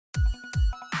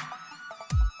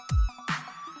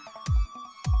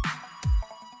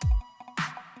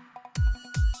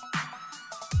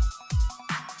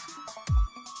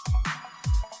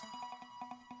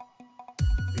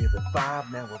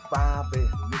vibe, now we're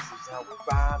vibing. This is how we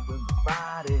ride when we're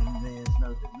riding. There's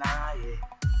no denying.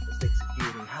 The stakes are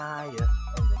getting higher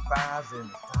and they're rising.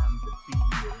 It's time to be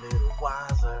a little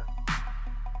wiser.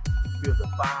 Feel the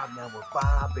vibe, now we're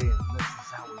vibing. This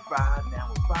is how we ride, now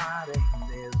we're riding.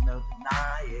 There's no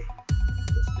denying.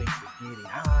 The stakes are getting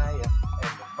higher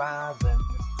and they're rising.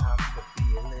 It's time to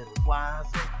be a little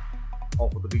wiser.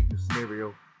 Off of the beat new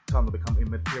scenario, time to become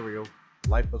immaterial.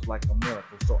 Life is like a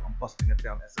miracle, so I'm busting it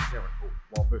down esoterical,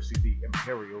 while versing the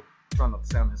imperial. Try not to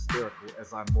sound hysterical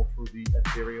as I move through the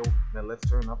ethereal. Now let's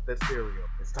turn up that stereo.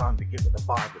 It's time to give it a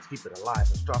vibe, let's keep it alive,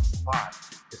 let's drop some vibe.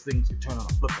 Cause things can turn on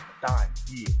a flip of a dime,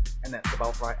 yeah. And that's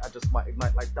about right, I just might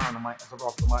ignite like dynamite as I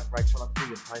rock the mic right, trying to be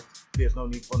entice. There's no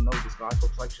need for no disguise,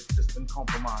 looks like shit's just been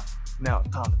compromised. Now it's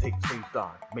time to take the stage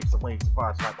dive, make some waves and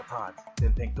rise like the tides.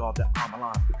 Then thank God that I'm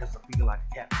alive, because I feel like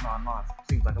a cat with 9 lives.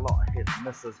 Seems like a lot of hits and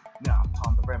misses. Now it's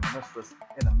time to reminisce this.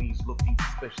 Enemies looking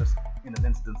suspicious, in an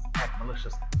instance act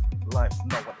malicious. Life's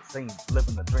not what it seems,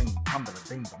 living the dream, under the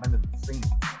beam, I'm in the scene,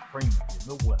 supreme, if you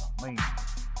know what I mean.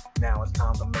 Now it's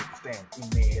time to make a stand, in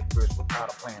their head first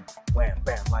without a plan. Wham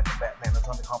bam like a Batman, it's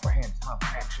time to comprehend, it's time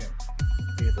for action.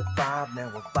 Feel the vibe,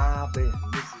 now we're vibing.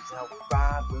 This is how we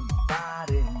ride when we're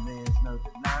riding. There's no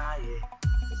denying.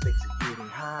 The stakes are getting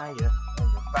higher and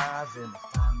we're rising.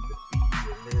 It's time to be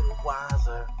a little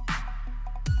wiser.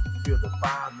 Feel the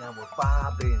vibe, now we're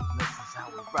vibing. This is how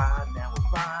we ride, now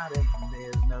we're riding.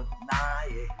 There's no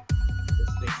denying. The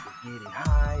stakes are getting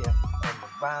higher and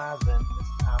we're rising.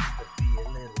 It's time to be a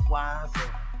little wiser.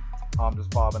 I'm just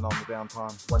vibing on the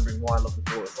downtime, Wondering why, looking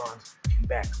for the signs. Looking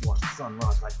back and watch the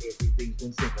sunrise like everything's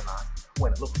been synchronized.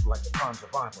 When it looks like the times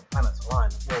arrive, when planets align,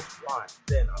 the worlds collide,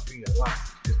 then I realize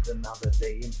it's just another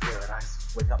day in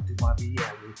paradise. Wake up to my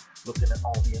reality, looking at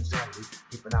all the insanity,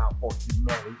 keeping out for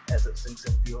humanity as it sinks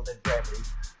and feels their gravity.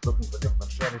 Looking for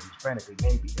different strategies, frantically,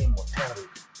 maybe immortality.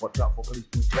 Watch out for police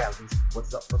brutalities.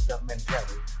 What's up with that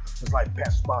mentality? As life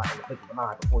passes by in the blink of an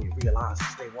eye, before you realize,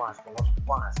 stay wise, for logical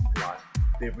wise, utilize.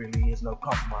 There really is no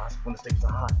compromise when the stakes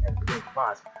are high and begin to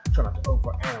rise. Try not to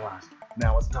overanalyze.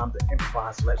 Now it's time to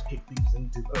improvise, so let's kick things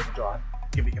into overdrive.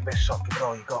 Give it your best shot, give it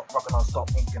all you got. Rockin'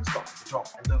 non-stop, ain't gonna stop the drop,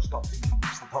 and don't stop till you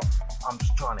reach the top. I'm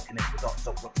just trying to connect the dots,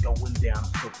 so what's going down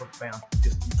is so profound.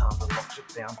 Just in time to lock shit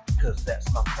down, cause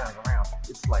that's not standing around.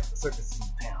 It's like the circus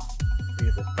in town.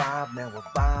 Feel the vibe, now we're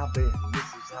vibing. This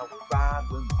is how we ride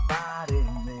when we're riding.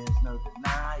 There's no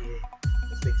denying.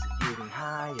 The stakes are getting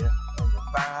higher and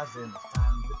we're rising. It's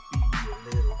time to be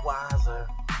a little wiser.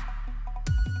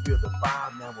 Feel the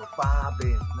vibe, now we're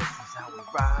vibing. This is how we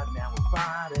ride, now we're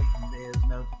riding. There's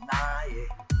no denying.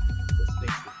 The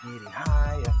stakes are getting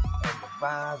higher and we're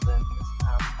rising. It's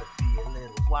time to be a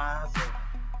little wiser.